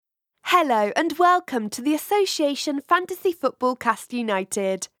Hello and welcome to the Association Fantasy Football Cast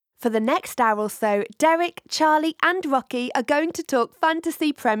United. For the next hour or so, Derek, Charlie and Rocky are going to talk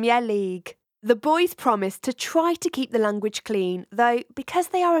Fantasy Premier League. The boys promise to try to keep the language clean, though because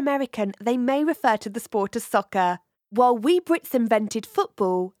they are American, they may refer to the sport as soccer. While we Brits invented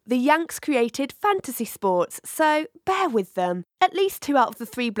football, the Yanks created fantasy sports, so bear with them. At least 2 out of the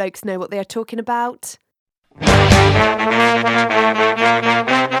 3 blokes know what they are talking about.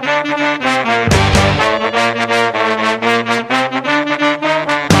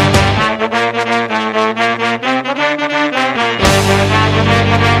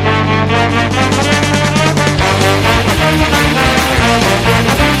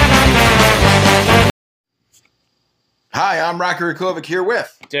 Hi, I'm Rocky Rakovic here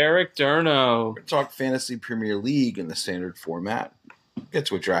with Derek Durno. We're going to talk Fantasy Premier League in the standard format. Get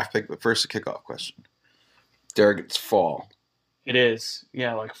to a draft pick, but first a kickoff question. Derek, it's fall. It is.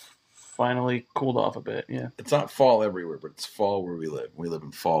 Yeah, like finally cooled off a bit. Yeah. It's not fall everywhere, but it's fall where we live. We live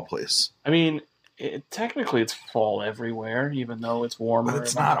in fall place. I mean, technically it's fall everywhere, even though it's warmer. But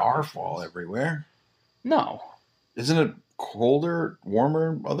it's not our fall everywhere. No. Isn't it colder,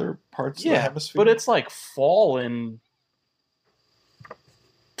 warmer other parts of the hemisphere? But it's like fall in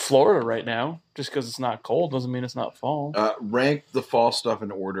Florida right now. Just because it's not cold doesn't mean it's not fall. Rank the fall stuff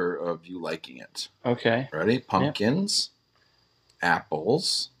in order of you liking it. Okay. Ready? Pumpkins,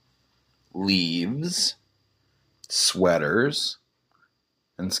 apples, leaves, sweaters,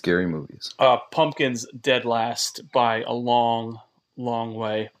 and scary movies. Pumpkins dead last by a long, long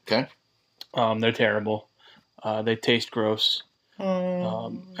way. Okay. They're terrible. They taste gross.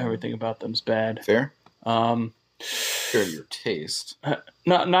 Everything about them's bad. Fair? Fair to your taste.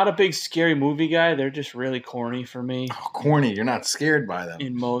 Not a big scary movie guy. They're just really corny for me. Oh, corny. You're not scared by them.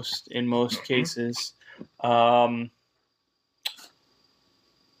 In most cases.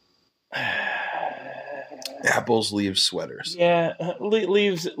 Apples, leaves, sweaters. Yeah,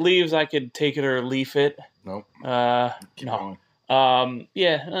 leaves. I could take it or leaf it. Nope. No.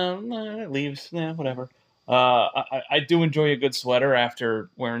 Leaves. Yeah, whatever. I do enjoy a good sweater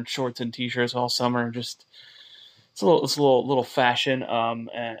after wearing shorts and t-shirts all summer. Just it's a little fashion.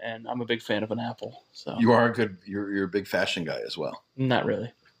 And I'm a big fan of an apple. So you are you're a big fashion guy as well. Not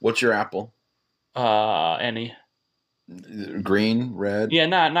really. What's your apple? Any. Green, red. Yeah,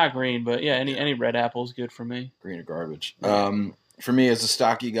 not green, but yeah, any red apple is good for me. Green or garbage. For me, as a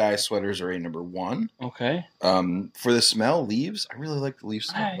stocky guy, sweaters are number 1. Okay. For the smell, leaves. I really like the leaf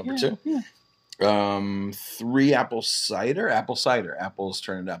smell. Number 2. Yeah. 3 apple cider. Apples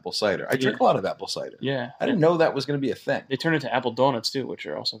turn into apple cider. I drink a lot of apple cider. Yeah. I didn't know that was going to be a thing. They turn into apple donuts too, which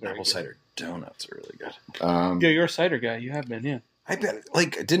are also very apple good. Cider donuts are really good. Yeah, you're a cider guy. You have been, yeah. I bet. I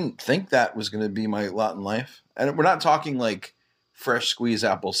didn't think that was going to be my lot in life. And we're not talking like fresh squeeze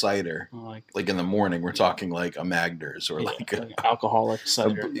apple cider, like in the morning. We're talking like a Magners or like alcoholic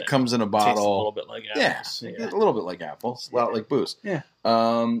cider. It comes in a bottle. Tastes a little bit like apples. Yeah, a little bit like apples. A lot like booze. Yeah.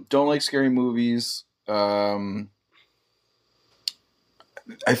 Don't like scary movies. I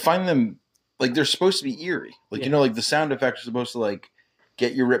find them like they're supposed to be eerie. Like the sound effects are supposed to like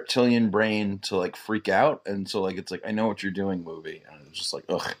get your reptilian brain to like freak out, and so like it's like I know what you're doing movie, and it's just like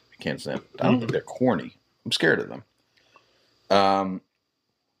ugh, I can't stand it. I don't think they're corny. I'm scared of them.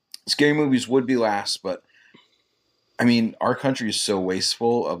 Scary movies would be last, but I mean our country is so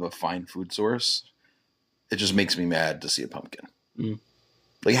wasteful of a fine food source. It just makes me mad to see a pumpkin.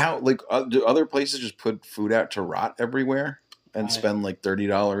 Like how do other places just put food out to rot everywhere and spend like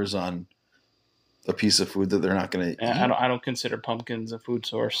 $30 on a piece of food that they're not going to eat? I don't consider pumpkins a food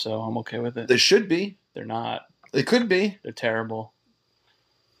source, so I'm okay with it. They should be. They're not. They could be. They're terrible.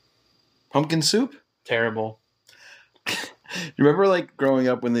 Pumpkin soup? Terrible. You remember like growing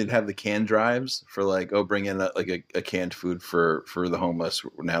up when they'd have the canned drives for like, bring in a canned food for the homeless.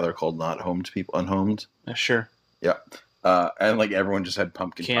 Now they're called not homed people, unhomed. Sure. Yeah. And like everyone just had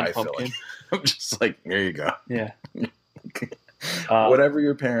pumpkin pie filling. I'm just like, here you go. Yeah. Whatever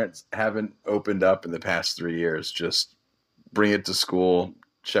your parents haven't opened up in the past 3 years, just bring it to school,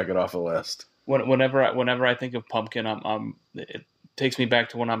 check it off a list. Whenever I think of pumpkin, it takes me back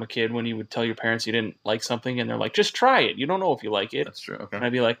to when I'm a kid, when you would tell your parents you didn't like something and they're like, just try it. You don't know if you like it. That's true. Okay. And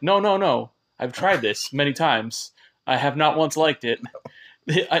I'd be like, no. I've tried this many times. I have not once liked it. No.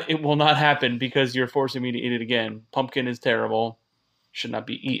 It will not happen because you're forcing me to eat it again. Pumpkin is terrible. Should not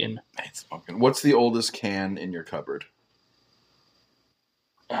be eaten. It's pumpkin. What's the oldest can in your cupboard?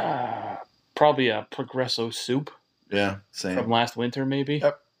 Probably a Progresso soup. Yeah, same. From last winter, maybe.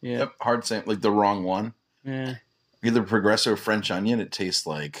 Yep. Yeah. Yep. Hard same. Like the wrong one. Yeah. Either Progresso or French onion. It tastes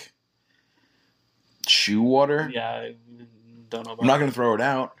like chew water. Yeah, I don't know about I'm not going to throw it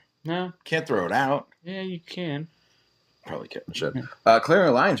out. No. Can't throw it out. Yeah, you can. Probably can't. Should.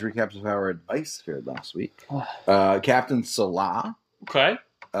 Clearing Lines recaps of our advice shared last week. Captain Salah. Okay.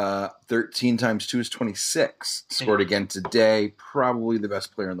 13 times 2 is 26. Scored again today. Probably the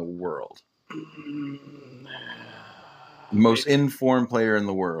best player in the world. Most informed player in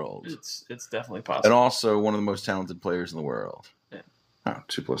the world. It's definitely possible. And also one of the most talented players in the world. Yeah.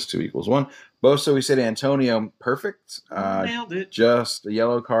 2 + 2 = 1. Bosa, we said Antonio, perfect. Nailed it. Just a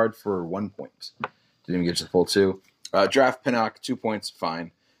yellow card for 1 point. Didn't even get to the full 2. Draft Pinnock, 2 points,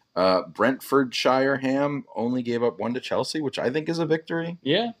 fine. Brentfordshire Ham only gave up 1 to Chelsea, which I think is a victory.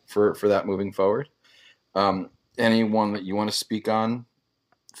 Yeah. For that moving forward. Anyone that you want to speak on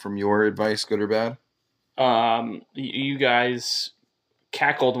from your advice, good or bad? You guys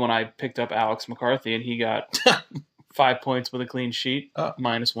cackled when I picked up Alex McCarthy, and he got 5 points with a clean sheet,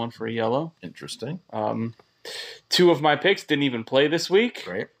 -1 for a yellow. Interesting. 2 of my picks didn't even play this week.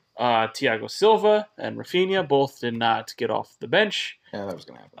 Great. Thiago Silva and Rafinha both did not get off the bench. Yeah, that was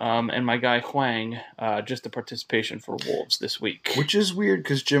going to happen. And my guy Huang, just a participation for Wolves this week. Which is weird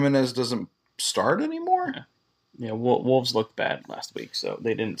because Jimenez doesn't start anymore. Yeah, Wolves looked bad last week, so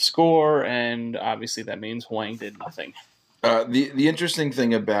they didn't score, and obviously that means Huang did nothing. The interesting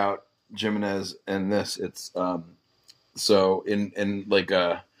thing about Jimenez and this, it's so in like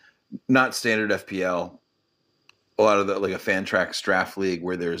a not standard FPL, a lot of the like a Fantrax draft league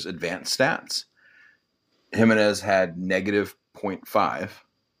where there's advanced stats. Jimenez had -0.5,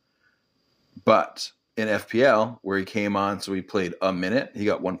 but in FPL where he came on, so he played a minute, he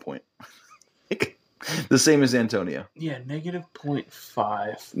got 1 point. The same as Antonio. Yeah,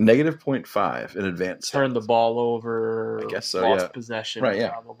 -0.5. -0.5 in advanced. Turned the ball over. I guess so. Lost possession. Right. Yeah.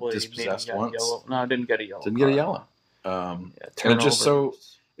 Probably. Dispossessed Maybe once. Yellow. No, didn't get a yellow. Didn't get a yellow. And it just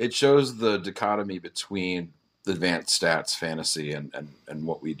it shows the dichotomy between the advanced stats, fantasy, and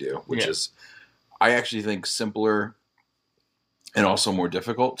what we do, which is, I actually think, simpler and also more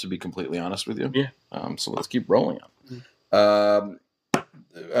difficult, to be completely honest with you. Yeah. So let's keep rolling on.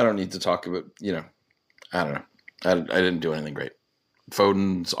 I don't need to talk about, I don't know. I didn't do anything great.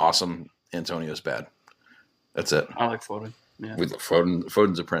 Foden's awesome. Antonio's bad. That's it. I like Foden. Yeah. With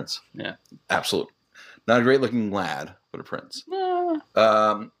Foden's a prince. Yeah. Absolute. Not a great looking lad, but a prince.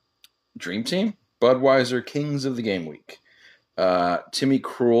 Dream Team. Budweiser, Kings of the Game Week. Timmy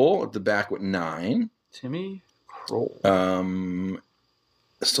Krul at the back with 9. Timmy Krul.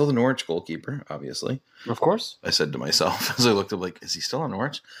 Still the Norwich goalkeeper, obviously. Of course. I said to myself as I looked up, like, is he still on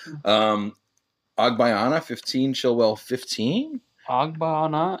Norwich? Ogbayana, 15. Chilwell, 15.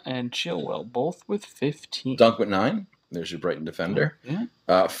 Ogbayana and Chilwell, both with 15. Dunk with 9. There's your Brighton defender.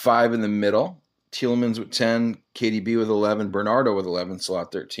 Yeah. 5 in the middle. Tielemans with 10. KDB with 11. Bernardo with 11.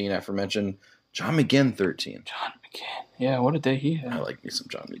 Slot 13. Aforementioned John McGinn, 13. John McGinn. Yeah, what a day he had. I like me some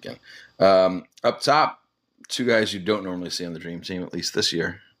John McGinn. Up top, 2 guys you don't normally see on the Dream Team, at least this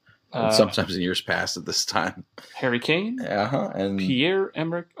year. And sometimes in years past at this time. Harry Kane. And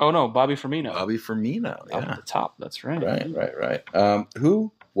Pierre-Emerick. Oh, no, Bobby Firmino. Bobby Firmino, yeah. Up at the top, that's right. Right.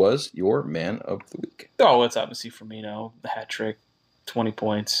 Who was your man of the week? Oh, it's obviously Firmino. The hat trick, 20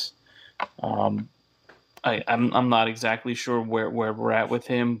 points. I'm not exactly sure where we're at with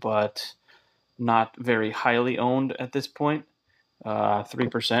him, but not very highly owned at this point.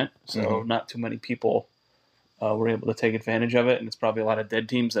 3%. So not too many people were able to take advantage of it, and it's probably a lot of dead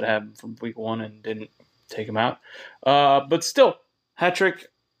teams that have him from week 1 and didn't take him out. But still, hat trick.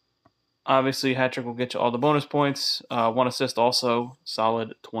 Obviously, hat trick will get you all the bonus points. 1 assist also.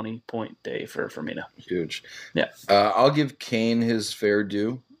 Solid 20-point day for Firmino. Huge. Yeah. I'll give Kane his fair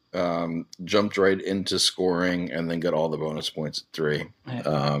due. Jumped right into scoring and then got all the bonus points at 3.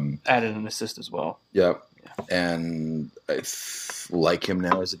 Added an assist as well. Yep. Yeah. And I like him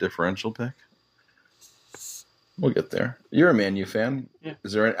now as a differential pick. We'll get there. You're a Man U fan. Yeah.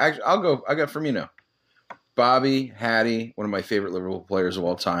 Is there I got Firmino. Bobby Hattie, one of my favorite Liverpool players of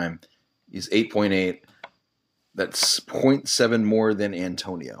all time. He's 8.8. That's 0.7 more than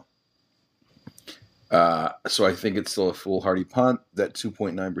Antonio. So I think it's still a foolhardy punt that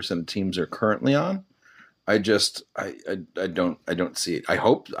 2.9% of teams are currently on. I don't see it. I'd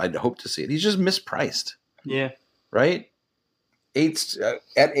hope to see it. He's just mispriced. Yeah. Right?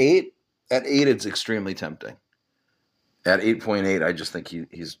 At 8, it's extremely tempting. At 8.8, I just think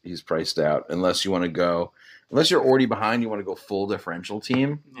he's priced out. Unless you're already behind, you want to go full differential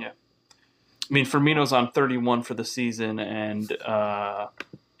team. Yeah. I mean, Firmino's on 31 for the season, and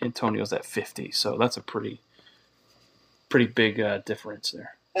Antonio's at 50, so that's a pretty big difference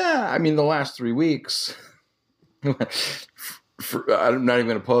there. Yeah, I mean, the last 3 weeks, I'm not even going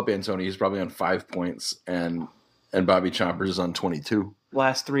to pull up Antonio. He's probably on 5 points, and Bobby Chompers is on 22.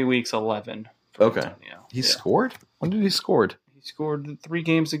 Last 3 weeks, 11. Okay. Antonio. He scored? When did he scored? He scored 3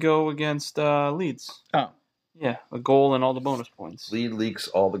 games ago against Leeds. Oh. Yeah, a goal and all the bonus points. Lead leaks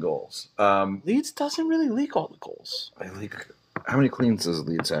all the goals. Leeds doesn't really leak all the goals. How many cleans does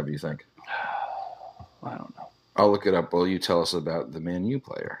Leeds have, do you think? I don't know. I'll look it up while you tell us about the Man U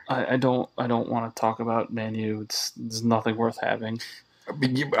player. I don't want to talk about Man U. It's nothing worth having.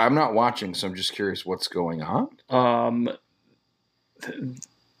 I'm not watching, so I'm just curious what's going on.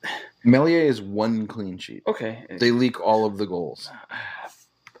 Melier is 1 clean sheet. Okay. They leak all of the goals.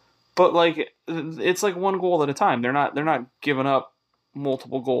 But like it's like 1 goal at a time. They're not giving up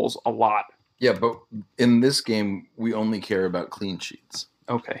multiple goals a lot. Yeah, but in this game we only care about clean sheets.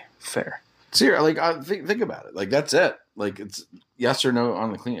 Okay, fair. So like think about it. Like that's it. Like it's yes or no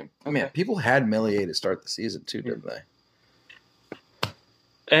on the clean. I mean, people had Melier to start the season too, didn't they?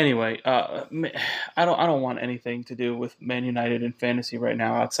 Anyway, I don't want anything to do with Man United in fantasy right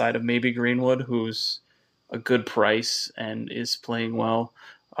now outside of maybe Greenwood, who's a good price and is playing well.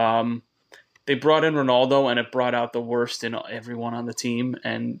 They brought in Ronaldo, and it brought out the worst in everyone on the team,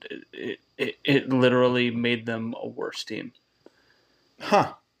 and it literally made them a worse team.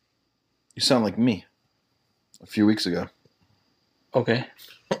 Huh. You sound like me a few weeks ago. Okay.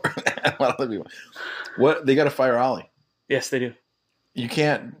 What? They got to fire Ollie. Yes, they do. You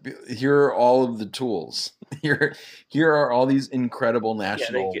can't. Here are all of the tools. Here are all these incredible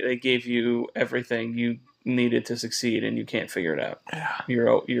national. Yeah, they gave you everything you needed to succeed, and you can't figure it out. Yeah.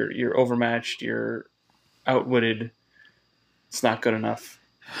 You're overmatched. You're outwitted. It's not good enough.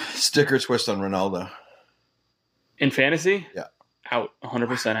 Sticker twist on Ronaldo. In fantasy, yeah, out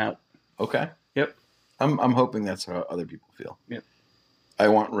 100% out. Okay. Yep. I'm hoping that's how other people feel. Yep. I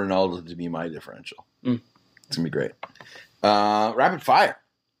want Ronaldo to be my differential. It's gonna be great. Rapid fire.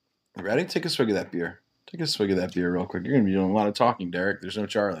 You ready? Take a swig of that beer. Take a swig of that beer real quick. You're gonna be doing a lot of talking, Derek. There's no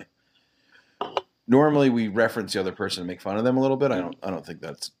Charlie. Normally we reference the other person and make fun of them a little bit. I don't think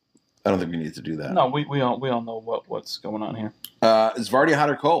we need to do that. No, we all know what's going on here. Is Vardy hot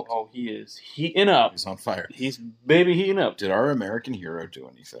or cold? Oh, he is heating up. He's on fire. He's baby heating up. Did our American hero do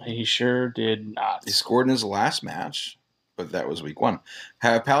anything? He sure did not. He scored in his last match, but that was week 1.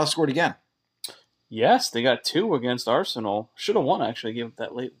 Have Palace scored again? Yes, they got 2 against Arsenal. Should have won, actually. Gave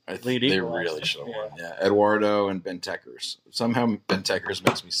that lead. They really should have won. Yeah, Eduardo and Bentekers. Somehow Bentekers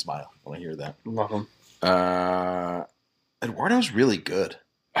makes me smile when I hear that. Love him. Eduardo's really good.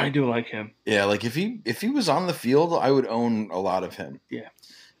 I do like him. Yeah, like if he was on the field, I would own a lot of him. Yeah.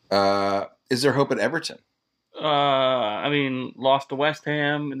 Is there hope at Everton? I mean, lost to West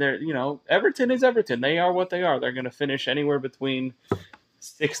Ham. Everton is Everton. They are what they are. They're going to finish anywhere between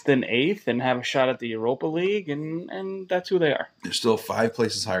 6th and 8th and have a shot at the Europa League, and that's who they are. They're still 5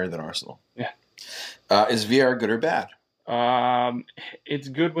 places higher than Arsenal. Yeah. Is VR good or bad? It's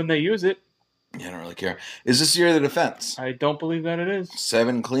good when they use it. Yeah, I don't really care. Is this year of the defense? I don't believe that it is.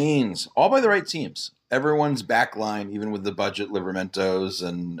 7 cleans, all by the right teams. Everyone's back line, even with the budget Livermentos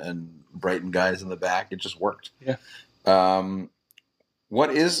and Brighton guys in the back, it just worked. Yeah.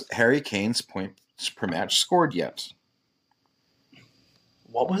 What is Harry Kane's points per match scored yet?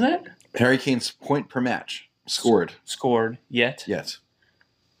 What was that? Harry Kane's point per match scored. Scored yet? Yet.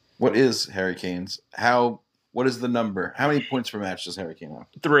 What is Harry Kane's? What is the number? How many points per match does Harry Kane have?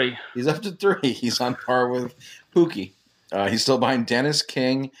 3. He's up to 3. He's on par with Pookie. He's still behind Dennis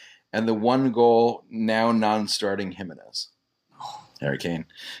King and the 1 goal, now non-starting Jimenez. Harry Kane.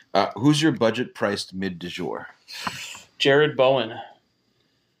 Who's your budget-priced mid du jour? Jared Bowen.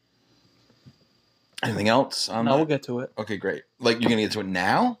 Anything else on that? We'll get to it. Okay, great. Like, you're going to get to it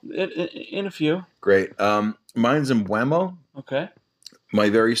now? In a few. Great. Mine's Mbeumo. Okay. My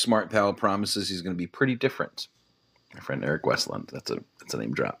very smart pal promises he's going to be pretty different. My friend Eric Westland. That's a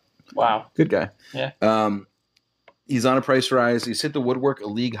name drop. Wow. Good guy. Yeah. He's on a price rise. He's hit the woodwork a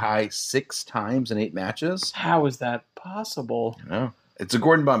league high 6 times in 8 matches. How is that possible? I know. It's a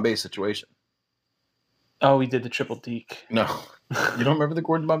Gordon Bombay situation. Oh, he did the triple deke. No. You don't remember the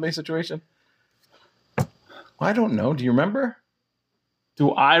Gordon Bombay situation? Well, I don't know. Do you remember?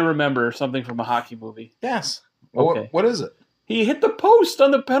 Do I remember something from a hockey movie? Yes. Okay. What is it? He hit the post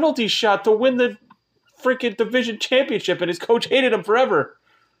on the penalty shot to win the freaking division championship, and his coach hated him forever.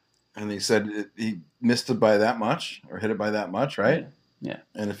 And they said he missed it by that much, or hit it by that much, right? Yeah.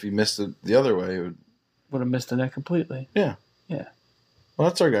 And if he missed it the other way, it would have missed the net completely. Yeah. Yeah. Well,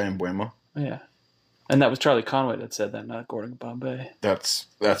 that's our guy in Mbeumo. Yeah. And that was Charlie Conway that said that, not Gordon Bombay. That's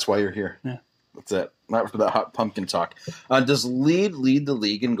why you're here. Yeah. That's it. Not for that hot pumpkin talk. Does lead the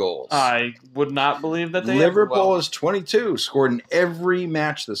league in goals? I would not believe that they Liverpool is 22, scored in every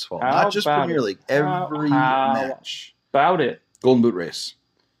match this fall. Not just Premier League, every match. About it. Golden Boot race.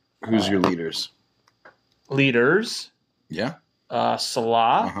 Who's your leaders? Leaders. Yeah.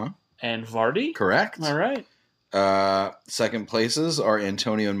 Salah and Vardy. Correct. All right. Second places are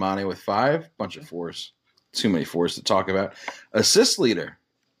Antonio and Mane with 5. Bunch of 4s. Too many 4s to talk about. Assist leader.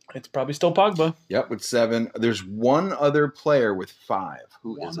 It's probably still Pogba. Yep, with 7. There's one other player with 5.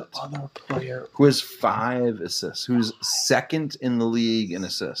 Who is it? One other player. Who has 5 assists? Who's second in the league in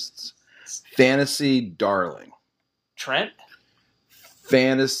assists? Fantasy darling. Trent?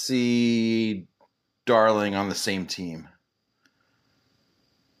 Fantasy darling on the same team.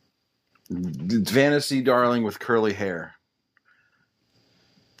 Fantasy darling with curly hair.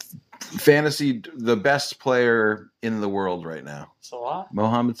 Fantasy, the best player in the world right now. Salah?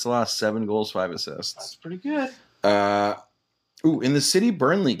 Mohamed Salah, 7 goals, 5 assists. That's pretty good. In the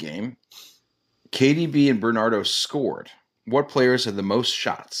City-Burnley game, KDB and Bernardo scored. What players had the most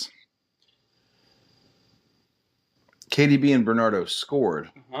shots? KDB and Bernardo scored.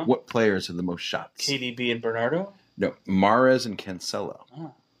 Uh-huh. What players had the most shots? KDB and Bernardo? No, Mahrez and Cancelo.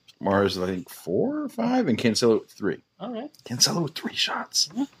 Oh. Mahrez, I think, 4 or 5, and Cancelo 3. All right. Cancelo with 3 shots.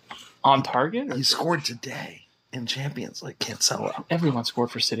 On target? He scored today in Champions League. Cancelo. Everyone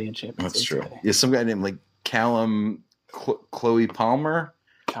scored for City in Champions That's League true. today. Yeah, some guy named like Callum Chloe Palmer.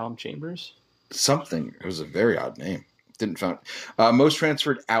 Callum Chambers? Something. It was a very odd name. Didn't find it. Most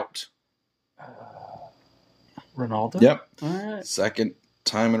transferred out. Ronaldo? Yep. All right. Second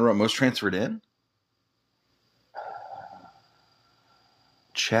time in a row. Most transferred in?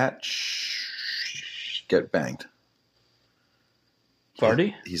 Get banged.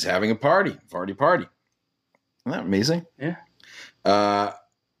 Vardy? He's having a party. Vardy party. Isn't that amazing? Yeah.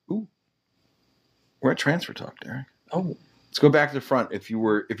 We're at transfer talk, Derek. Oh. Let's go back to the front. If you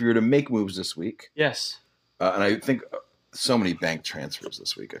were to make moves this week, Yes. and I think so many bank transfers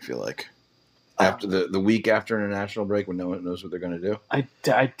this week, I feel like. After the week after international break when no one knows what they're going to do. I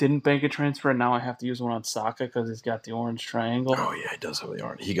didn't bank a transfer, and now I have to use one on Saka because he's got the orange triangle. Oh yeah, he does have the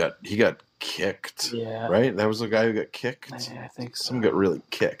orange. He got kicked. Yeah. Right? That was the guy who got kicked? Yeah, I think so. Someone got really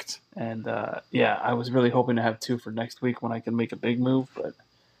kicked. And I was really hoping to have 2 for next week when I can make a big move, but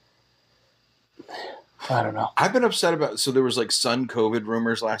I don't know. I've been upset about so there was like Son COVID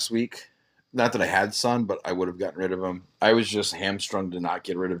rumors last week. Not that I had Son, but I would have gotten rid of him. I was just hamstrung to not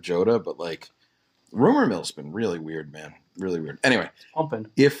get rid of Jota, but like rumor mill's been really weird, man. Really weird. Anyway, Pumping.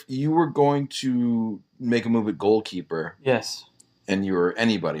 if you were going to make a move at goalkeeper Yes. and you were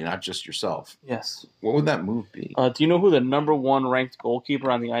anybody, not just yourself, Yes. what would that move be? Do you know who the number 1 ranked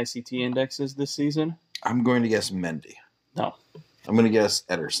goalkeeper on the ICT index is this season? I'm going to guess Mendy. No. I'm going to guess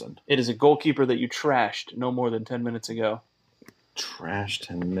Ederson. It is a goalkeeper that you trashed no more than 10 minutes ago. Trash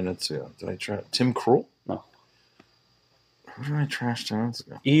 10 minutes ago. Did I trash Tim Krul? No. Who did I trash 10 minutes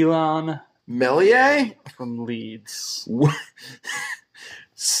ago? Elon Melier? from Leeds.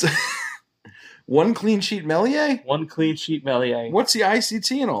 One clean sheet Melier? 1 clean sheet Melier. What's the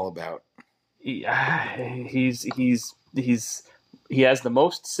ICT and all about? He has the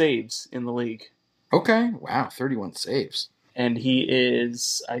most saves in the league. Okay. Wow. 31 saves. And he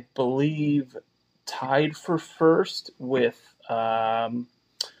is, I believe, tied for first with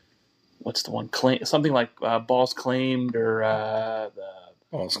what's the one? Something like balls claimed or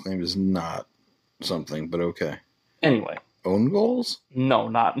Balls claimed is not something, but okay. Anyway. Own goals? No,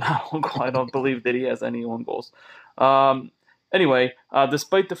 not own goal. I don't believe that he has any own goals. Anyway,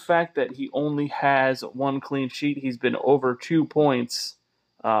 despite the fact that he only has 1 clean sheet, he's been over 2 points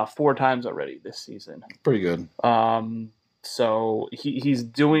 4 times already this season. Pretty good. So he's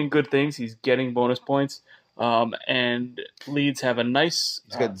doing good things. He's getting bonus points. And Leeds have a nice...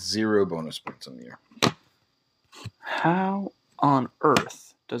 He's got 0 bonus points on the year. How on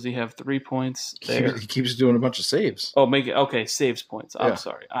earth does he have 3 points there? He keeps doing a bunch of saves. Oh, okay, saves points. I'm Yeah.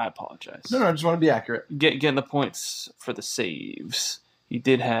 sorry. I apologize. No, I just want to be accurate. Getting the points for the saves. He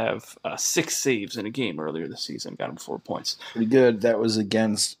did have 6 saves in a game earlier this season. Got him 4 points. Pretty good. That was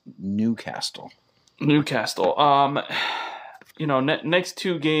against Newcastle. Next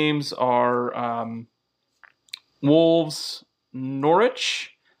 2 games are Wolves, Norwich.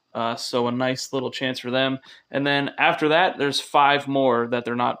 So a nice little chance for them. And then after that, there's 5 more that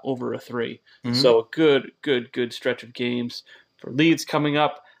they're not over a 3. Mm-hmm. So a good stretch of games for Leeds coming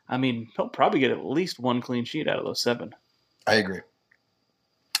up. I mean, he'll probably get at least 1 clean sheet out of those 7. I agree.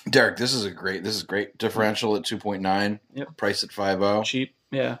 Derek, this is great. Differential at 2.9. Yep. Price at 5.0. Cheap.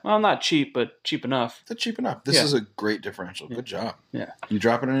 Yeah. Well, not cheap, but cheap enough. That's cheap enough. This is a great differential. Yeah. Good job. Yeah. You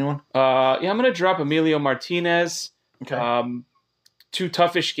dropping anyone? I'm going to drop Emilio Martinez. Okay. 2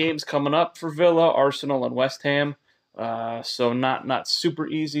 toughish games coming up for Villa, Arsenal, and West Ham. So not super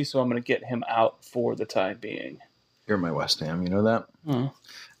easy, so I'm going to get him out for the time being. You're my West Ham. You know that? Oh.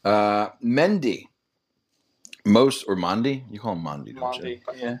 Mendy. Mondi? You call him Mondi, don't you?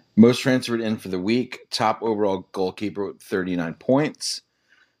 Monty, yeah. Most transferred in for the week. Top overall goalkeeper with 39 points.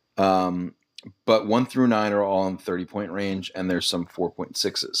 But 1 through 9 are all in 30-point range, and there's some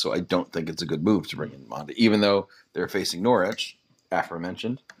 4.6s. So I don't think it's a good move to bring in Mondi, even though they're facing Norwich,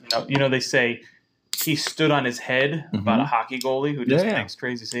 aforementioned. You know, they say he stood on his head about a hockey goalie who just makes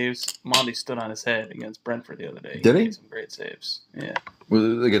crazy saves. Monty stood on his head against Brentford the other day. Did he? Made some great saves. Yeah. Was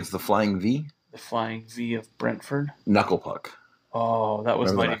it against the Flying V? The Flying V of Brentford. Knuckle Puck. Oh, that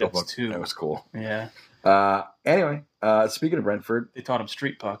was Mighty Ducks 2. That was cool. Yeah. Anyway, speaking of Brentford. They taught him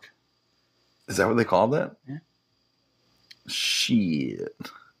Street Puck. Is that what they called that? Yeah. Shit.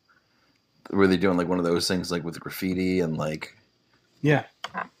 Were they doing like one of those things like with graffiti and like... Yeah.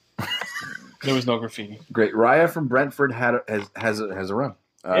 There was no graffiti. Great. Raya from Brentford has a run.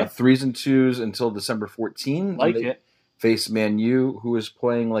 3s and 2s until December 14. Like it. Face Man U, who is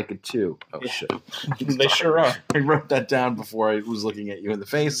playing like a 2. Oh, shit. They sure are. I wrote that down before I was looking at you in the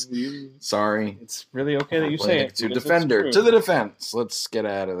face. Sorry. It's really okay that you say it. To defender. To the defense. Let's get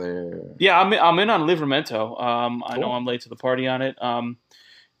out of there. Yeah, I'm in on Livramento. I know I'm late to the party on it.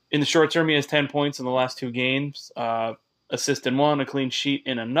 In the short term, he has 10 points in the last 2 games. Assist in 1, a clean sheet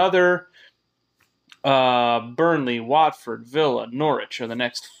in another. Burnley, Watford, Villa, Norwich are the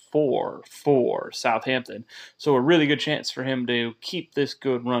next 4 for Southampton. So a really good chance for him to keep this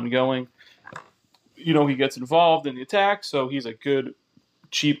good run going. You know, he gets involved in the attack, so he's a good,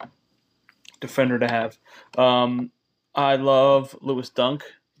 cheap defender to have. I love Lewis Dunk,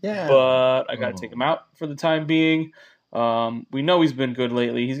 but I got to take him out for the time being. We know he's been good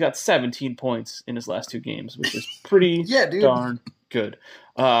lately. He's got 17 points in his last 2 games, which is pretty darn good.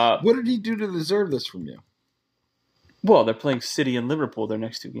 What did he do to deserve this from you? Well, they're playing City and Liverpool their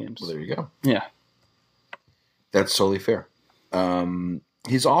next 2 games. Well, there you go. Yeah. That's totally fair.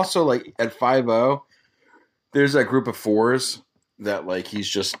 He's also, like, at 5-0, there's that group of 4s that, like, he's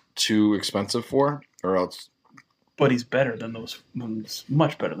just too expensive for, or else... But he's better than those.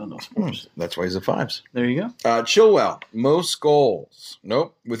 Much better than those 4s. That's why he's at 5s. There you go. Chilwell, most goals.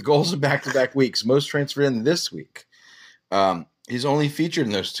 Nope. With goals in back-to-back weeks. Most transferred in this week. He's only featured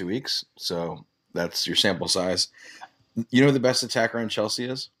in those 2 weeks, so that's your sample size. You know who the best attacker on Chelsea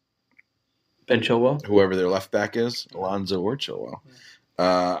is? Ben Chilwell? Whoever their left back is, Alonso or Chilwell.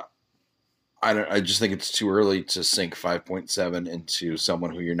 I just think it's too early to sink 5.7 into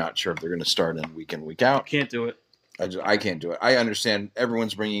someone who you're not sure if they're going to start in, week out. Can't do it. I can't do it. I understand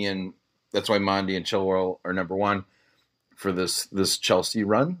everyone's bringing in. That's why Mondi and Chilwell are number 1 for this Chelsea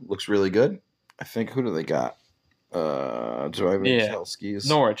run. Looks really good. I think, who do they got? Do I have any Chelsea's?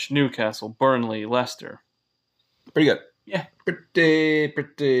 Norwich, Newcastle, Burnley, Leicester. Pretty good. Yeah.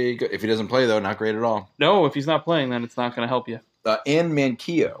 Pretty good. If he doesn't play, though, not great at all. No, if he's not playing, then it's not going to help you. And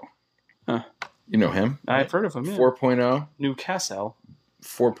Manquillo. Huh. You know him? I've heard of him, yeah. 4.0. Newcastle.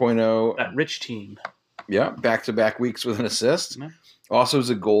 4.0. That rich team. Yeah, back-to-back weeks with an assist. Mm-hmm. Also has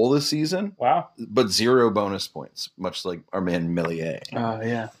a goal this season. Wow. But 0 bonus points, much like our man Millier. Oh,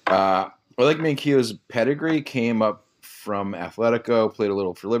 yeah. I like Manquillo's pedigree. Came up from Atletico, played a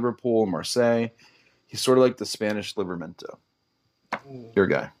little for Liverpool, Marseille. He's sort of like the Spanish Livramento. Your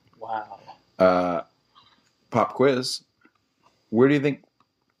guy. Wow. Pop quiz. Where do you think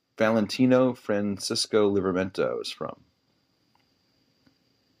Valentino Francisco Livramento is from?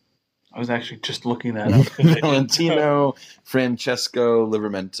 I was actually just looking that up. Valentino Francesco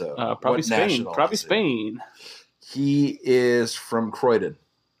Livramento. Probably Spain. Probably Spain. He is from Croydon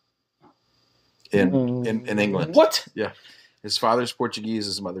in England. What? Yeah. His father's Portuguese,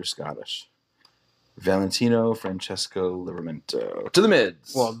 his mother's Scottish. Valentino Francesco Livramento. To the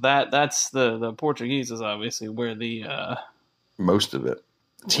mids. Well, that's the Portuguese is obviously where the most of it.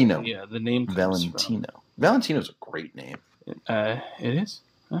 Tino. Yeah, the name comes Valentino. from. Valentino's a great name. It is.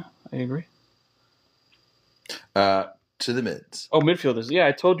 I agree. To the mids. Oh, midfielders. Yeah,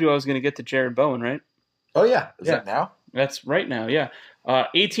 I told you I was going to get to Jared Bowen, right? Oh, yeah. Is that now? That's right now, yeah.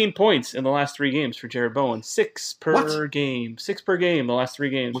 18 points in the last 3 games for Jared Bowen. 6 per game. 6 per game the last 3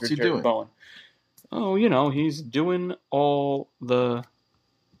 games What's for he Jared doing? Bowen. Oh, he's doing all the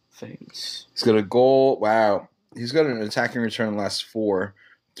things. He's got a goal. Wow. He's got an attacking return in the last 4.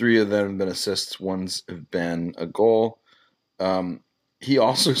 3 of them have been assists. 1's have been a goal. He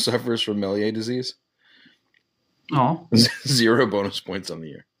also suffers from Melier disease. Oh. 0 bonus points on the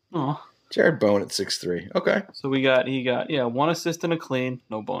year. Oh. Jared Bowen at 6'3". Okay. So he got 1 assist and a clean,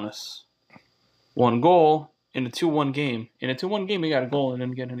 no bonus. 1 goal in a 2-1 game. In a 2-1 game, he got a goal and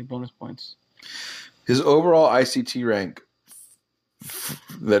didn't get any bonus points. His overall ICT rank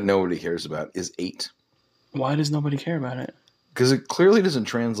that nobody cares about is 8. Why does nobody care about it? Because it clearly doesn't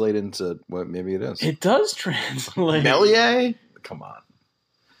translate into what maybe it is. It does translate. Melier? Come on.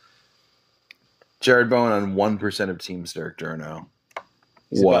 Jared Bowen on 1% of teams, Derek Durno.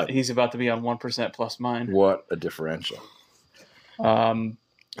 He's about to be on 1% plus mine. What a differential.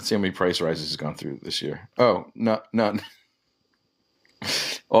 Let's see how many price rises he's gone through this year. Oh, none.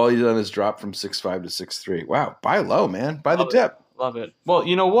 All he's done is drop from 6.5 to 6.3. Wow, buy low, man. Buy the dip. Love it. Well,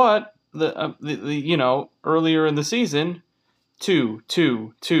 you know what? The earlier in the season, 2,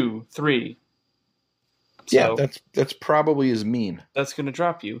 2, 2, 3. So yeah, that's probably his mean. That's going to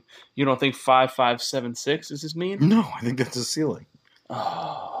drop you. You don't think 5, 5, 7, 6 is his mean? No, I think that's his ceiling.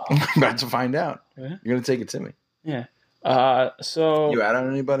 Oh. I'm about to find out. Yeah. You're going to take it to me. Yeah. So you out on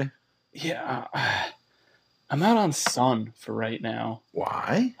anybody? Yeah. I'm out on Son for right now.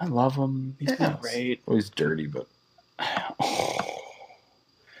 Why? I love him. He's been great. Well, he's dirty, but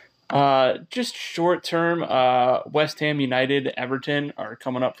just short term, West Ham United, Everton are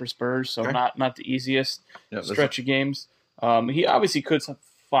coming up for Spurs, so not the easiest stretch of games. He obviously could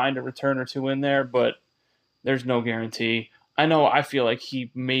find a return or two in there, but there's no guarantee. I feel like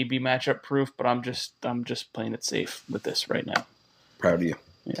he may be matchup proof, but I'm just playing it safe with this right now. Proud of you.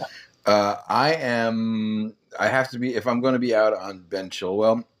 Yeah. I have to be, if I'm going to be out on Ben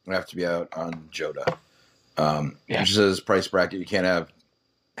Chilwell, I have to be out on Jota. Which says price bracket, you can't have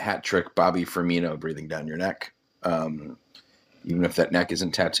hat trick Bobby Firmino breathing down your neck, even if that neck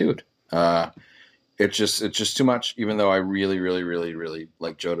isn't tattooed. It's just too much. Even though I really, really, really, really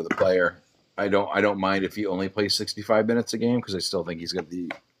like Jota the player, I don't mind if he only plays 65 minutes a game because I still think he's got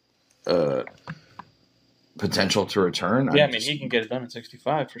the potential to return. Yeah, he can get it done at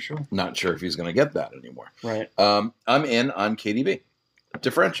 65 for sure. Not sure if he's going to get that anymore. Right. I'm in on KDB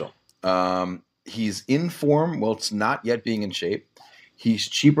differential. He's in form. Well, it's not yet being in shape. He's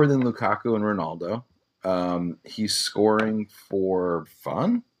cheaper than Lukaku and Ronaldo. He's scoring for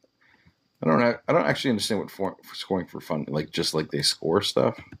fun. I don't actually understand what scoring for fun, like just like they score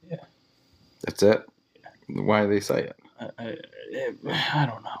stuff. Yeah. That's it. Yeah. Why do they say it? I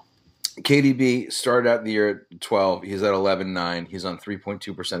don't know. KDB started out the year at 12. He's at 11.9. He's on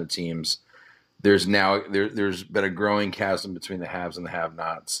 3.2% of teams. There's been a growing chasm between the haves and the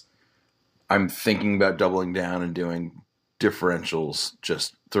have-nots. I'm thinking about doubling down and doing differentials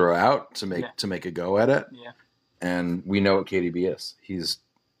just throw out to make a go at it. Yeah. And we know what KDB is. He's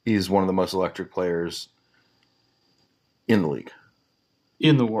one of the most electric players in the league.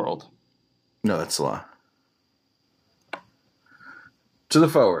 In the world. No, that's a lie. To the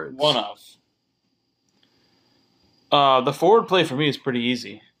forwards. One of. The forward play for me is pretty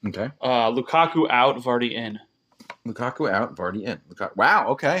easy. Okay. Lukaku out, Vardy in. Lukaku out, Vardy in. Wow,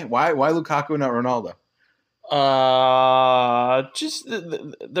 okay. Why Lukaku, not Ronaldo? Just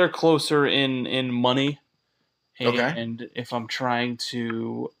they're closer in money. Okay. And if I'm trying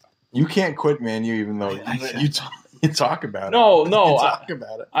to... You can't quit Man U even though you talk about it. No. You talk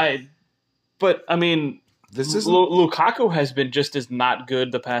about it. But, I mean... Lukaku has been just as not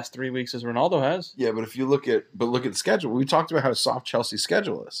good the past 3 weeks as Ronaldo has. Yeah, but if you look at the schedule, we talked about how soft Chelsea's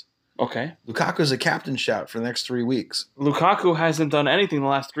schedule is. Okay. Lukaku's a captain shout for the next 3 weeks. Lukaku hasn't done anything the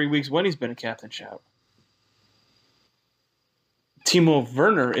last 3 weeks when he's been a captain shout. Timo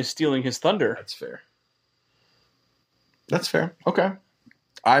Werner is stealing his thunder. That's fair. Okay.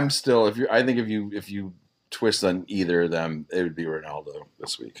 I'm still I think if you twist on either of them, it would be Ronaldo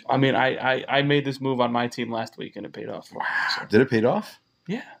this week. I mean, I made this move on my team last week and it paid off. Wow. Did it pay off?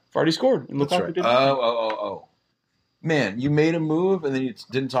 Yeah. Vardy scored. And Lukaku right. didn't. Oh. Man, you made a move and then you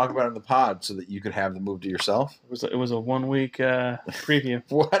didn't talk about it in the pod so that you could have the move to yourself? It was a 1 week preview.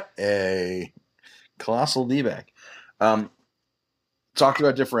 What a colossal D-bag. Talked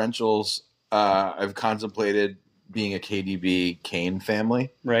about differentials. I've contemplated being a KDB Kane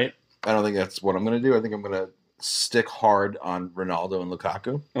family. Right. I don't think that's what I'm going to do. I think I'm going to stick hard on Ronaldo and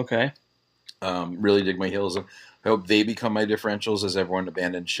Lukaku. Okay. Really dig my heels. I hope they become my differentials as everyone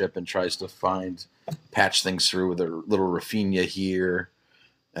abandons ship and tries to patch things through with a little Rafinha here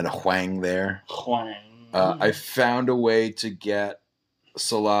and a Hwang there. I found a way to get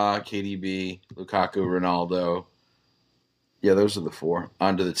Salah, KDB, Lukaku, Ronaldo. Yeah, those are the four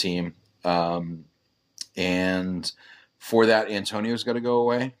onto the team. And for that, Antonio's got to go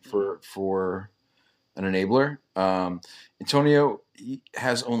away for an enabler. Antonio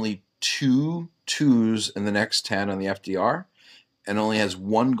has only 2 twos in the next 10 on the FDR and only has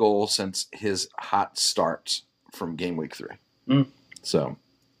 1 goal since his hot start from game week 3. So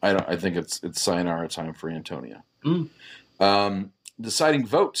I think it's sayonara time for Antonio. Deciding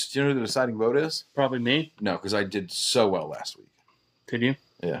vote. Do you know who the deciding vote is? Probably me. No, because I did so well last week. Could you?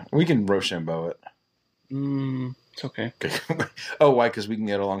 Yeah. We can Rochambeau it. It's okay. Oh, why? Because we can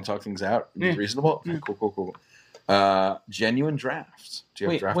get along, talk things out. Yeah. It's reasonable. Yeah. Cool. Genuine drafts. Do you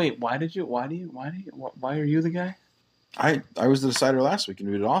have a draft? Wait. Why are you the guy? I was the decider last week and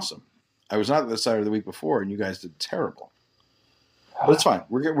you did awesome. I was not the decider the week before and you guys did terrible. But it's fine.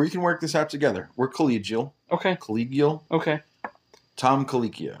 We can work this out together. We're collegial. Okay. Collegial. Okay. Tom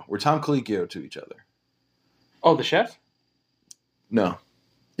Colicchio. We're Tom Colicchio to each other. Oh, the chef? No.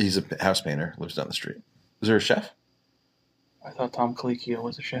 He's a house painter. Lives down the street. Is there a chef? I thought Tom Colicchio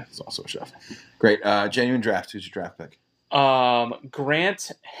was a chef. He's also a chef. Great. Genuine draft. Who's your draft pick?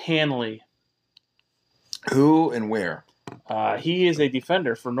 Grant Hanley. Who and where? He is a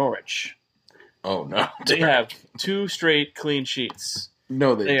defender for Norwich. Oh, no. They have 2 straight clean sheets.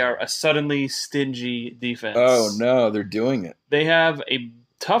 No, They are a suddenly stingy defense. Oh, no. They're doing it. They have a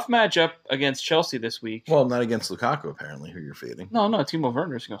tough matchup against Chelsea this week. Well, not against Lukaku, apparently, who you're feeding. No, Timo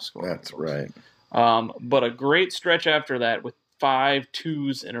Werner's going to score. That's right. But a great stretch after that with 5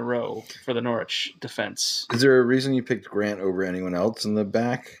 2s in a row for the Norwich defense. Is there a reason you picked Grant over anyone else in the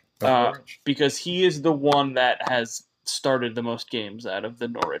back? Because he is the one that has started the most games out of the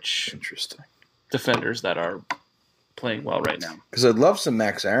Norwich Interesting. defenders that are playing well right now. Because I'd love some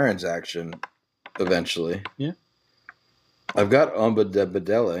Max Aarons action eventually. Yeah. I've got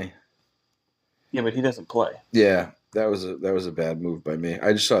Badele. Yeah, but he doesn't play. Yeah, that was a bad move by me.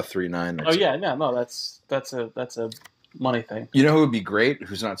 I just saw 3-9. Oh yeah, no, that's a money thing. You know who would be great?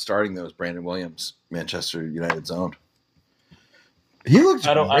 Who's not starting though? Is Brandon Williams, Manchester United's own. He looked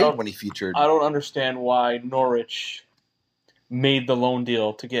great when he featured. I don't understand why Norwich made the loan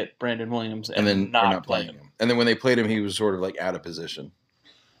deal to get Brandon Williams and then not playing him. And then when they played him, he was sort of like out of position.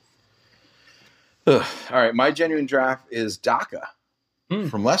 Ugh. All right, my genuine draft is Daka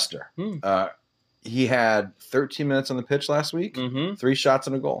from Leicester. He had 13 minutes on the pitch last week, 3 shots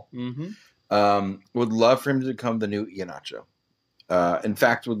and a goal. Would love for him to become the new Iheanacho. In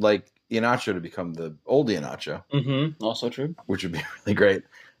fact, would like Iheanacho to become the old Iheanacho. Also true. Which would be really great.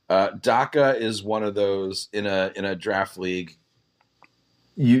 Daka is one of those in a draft league.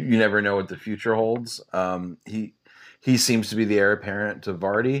 You never know what the future holds. He seems to be the heir apparent to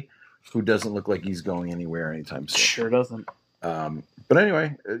Vardy, who doesn't look like he's going anywhere anytime soon. Sure doesn't. But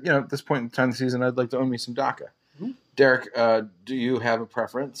anyway, at this point in time of the season, I'd like to own me some Daka. Derek, do you have a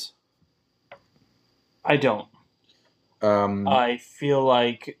preference? I don't. I feel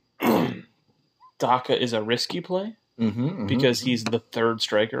like Daka is a risky play because he's the 3rd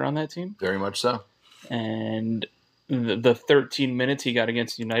striker on that team. Very much so. And the 13 minutes he got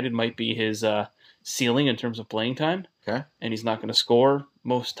against United might be his ceiling in terms of playing time. Okay. And he's not going to score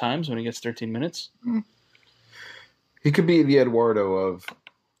most times when he gets 13 minutes. He could be the Eduardo of,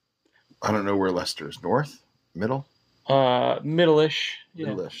 I don't know where Leicester is. North? Middle? Middle-ish. Yeah.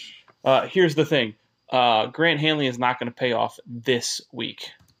 Middle-ish. Here's the thing. Grant Hanley is not going to pay off this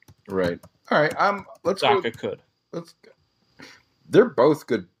week. Right. All right. Let's Daka go. could. They're both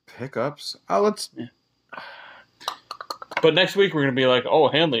good pickups. But next week we're going to be like, oh,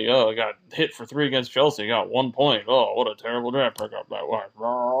 Hanley, got hit for 3 against Chelsea, got 1 point. Oh, what a terrible draft pickup that was.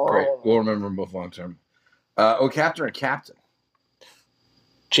 Great. We'll remember them both long term. Captain or captain?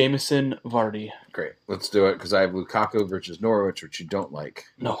 Jameson Vardy. Great. Let's do it because I have Lukaku versus Norwich, which you don't like.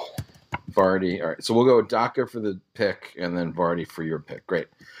 No. Vardy. All right. So we'll go with Daka for the pick and then Vardy for your pick. Great.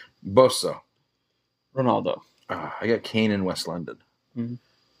 Boso. Ronaldo. I got Kane in West London.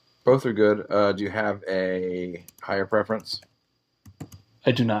 Both are good. Do you have a higher preference?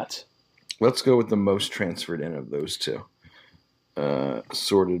 I do not. Let's go with the most transferred in of those two.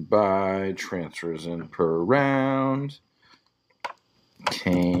 Sorted by transfers in per round.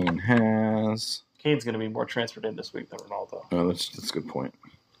 Kane's going to be more transferred in this week than Ronaldo. Oh, that's a good point.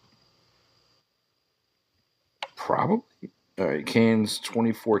 Probably. All right, Kane's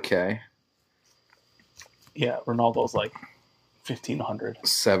 24K. Yeah, Ronaldo's like 1,500.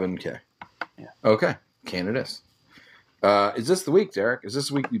 7K. Yeah. Okay, Kane it is. Is this the week, Derek? Is this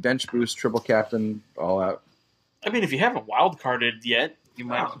the week we bench boost, triple captain, all out? I mean, if you haven't wild carded yet, you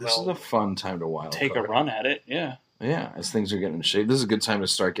might. This is a fun time to wild take a run at it. Yeah. Yeah, as things are getting in shape, this is a good time to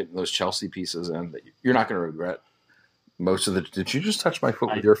start getting those Chelsea pieces in that you're not going to regret. Most of the. Did you just touch my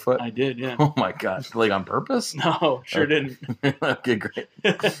foot with your foot? I did. Yeah. Oh my gosh! Like on purpose? No, sure didn't. Okay, great.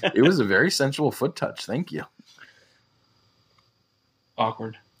 It was a very sensual foot touch. Thank you.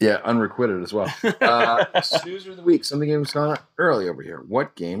 Awkward. Yeah, unrequited as well. Snoozer of the week. Something was gone early over here.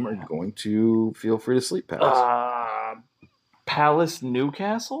 What game are you going to feel free to sleep past? Palace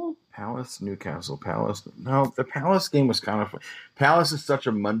Newcastle? Palace. No, the Palace game was kind of fun. Palace is such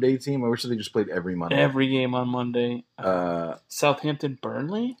a Monday team. I wish they just played every Monday. Every game on Monday. Southampton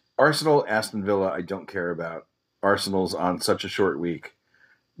Burnley? Arsenal, Aston Villa, I don't care about. Arsenal's on such a short week.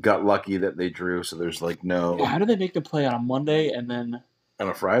 Got lucky that they drew, so there's like no. Yeah, how do they make them play on a Monday and then On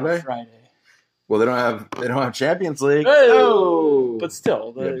a Friday? Friday? Well, they don't have Champions League. Oh, but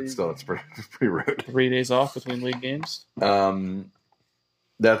still, it's pretty rude. 3 days off between league games.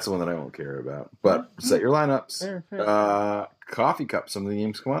 That's the one that I won't care about. But set your lineups. Fair. Coffee cup. Some of the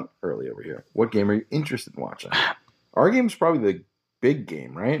games come on early over here. What game are you interested in watching? Our game's probably the big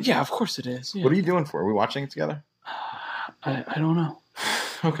game, right? Yeah, of course it is. Yeah. What are you doing for? Are we watching it together? I don't know.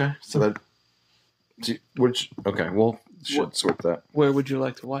 Okay, so that. Okay, we'll sort that. Where would you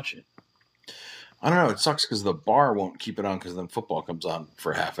like to watch it? I don't know. It sucks because the bar won't keep it on because then football comes on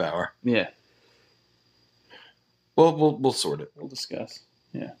for a half hour. Yeah. Well, we'll sort it. We'll discuss.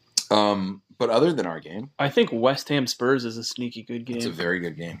 Yeah. But other than our game, I think West Ham Spurs is a sneaky good game. it's a very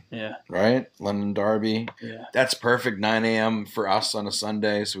good game. Yeah. Right? London Derby. Yeah. That's perfect. 9 a.m. for us on a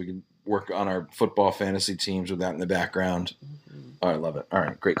Sunday, so we can work on our football fantasy teams with that in the background. Mm-hmm. Oh, I love it. All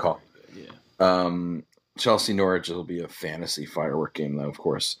right, great call. Yeah. Chelsea Norwich will be a fantasy firework game, though, of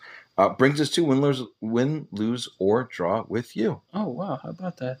course. Brings us to win, lose, or draw with you. Oh wow, how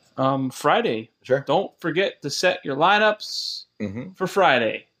about that? Friday. Sure. Don't forget to set your lineups for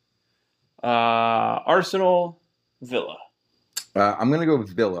Friday. Arsenal, Villa. I'm going to go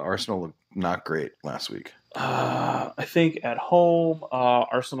with Villa. Arsenal looked not great last week. I think at home,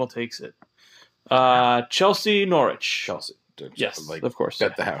 Arsenal takes it. Chelsea, Norwich. Chelsea. Yes, of course.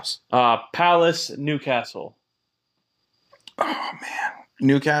 Bet the house. Palace, Newcastle. Oh, man.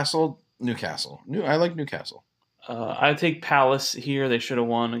 Newcastle. I like Newcastle. I take Palace here. They should have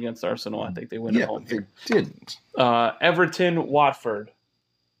won against Arsenal. I think they win at home. But they didn't. Everton, Watford.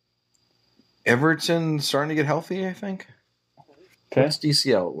 Everton starting to get healthy, I think. Okay. What's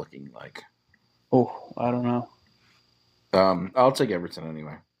DCL looking like? Oh, I don't know. I'll take Everton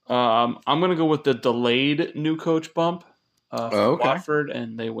anyway. I'm going to go with the delayed new coach bump for Okay. Watford,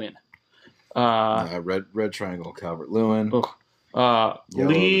 and they win. Red triangle, Calvert-Lewin.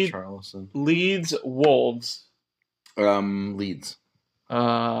 Yellow, Charleston. Leeds, Wolves. Leeds.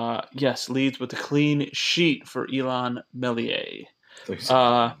 Yes, Leeds with a clean sheet for Elon Melier.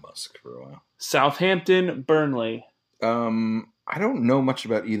 Musk for a while. Southampton, Burnley. I don't know much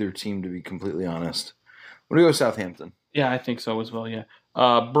about either team, to be completely honest. I'm going to go Southampton. Yeah, I think so as well, yeah.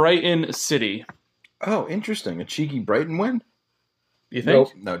 Brighton, City. Oh, interesting. A cheeky Brighton win? You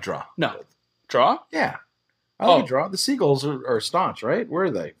think? No, draw. No. Draw? Yeah. I like a draw. The Seagulls are staunch, right? Where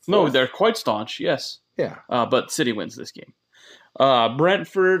are they? No, Fourth? they're quite staunch, yes. Yeah. But City wins this game.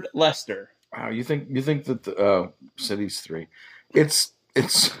 Brentford, Leicester. Wow, you think that the City's 3? It's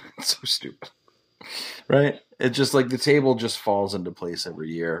so stupid. Right? It's just like the table just falls into place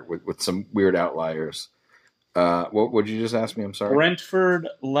every year with some weird outliers. What would you just ask me? I'm sorry. Brentford,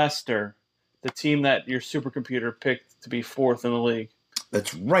 Leicester, the team that your supercomputer picked to be 4th in the league.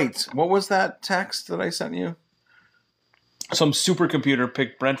 That's right. What was that text that I sent you? Some supercomputer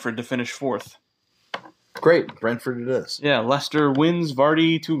picked Brentford to finish 4th. Great. Brentford it is. Yeah, Leicester wins,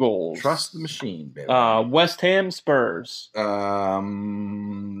 Vardy 2 goals. Trust the machine, baby. West Ham, Spurs.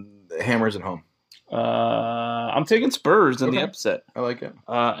 Hammers at home. I'm taking Spurs in the upset. I like it.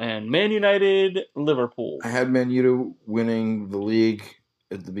 And Man United, Liverpool. I had Man U winning the league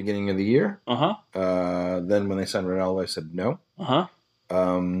at the beginning of the year. Uh-huh. Then when they signed Ronaldo, I said no. Uh-huh.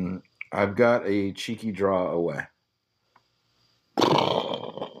 I've got a cheeky draw away.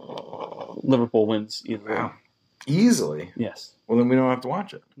 Liverpool wins either way. Wow. Easily? Yes. Well, then we don't have to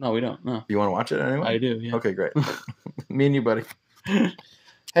watch it. No, we don't. No. You want to watch it anyway? I do, yeah. Okay, great. Me and you, buddy.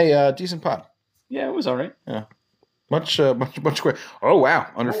 Hey, decent pod. Yeah, it was all right. Yeah. Much quick. Oh, wow.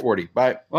 Under 40. Bye.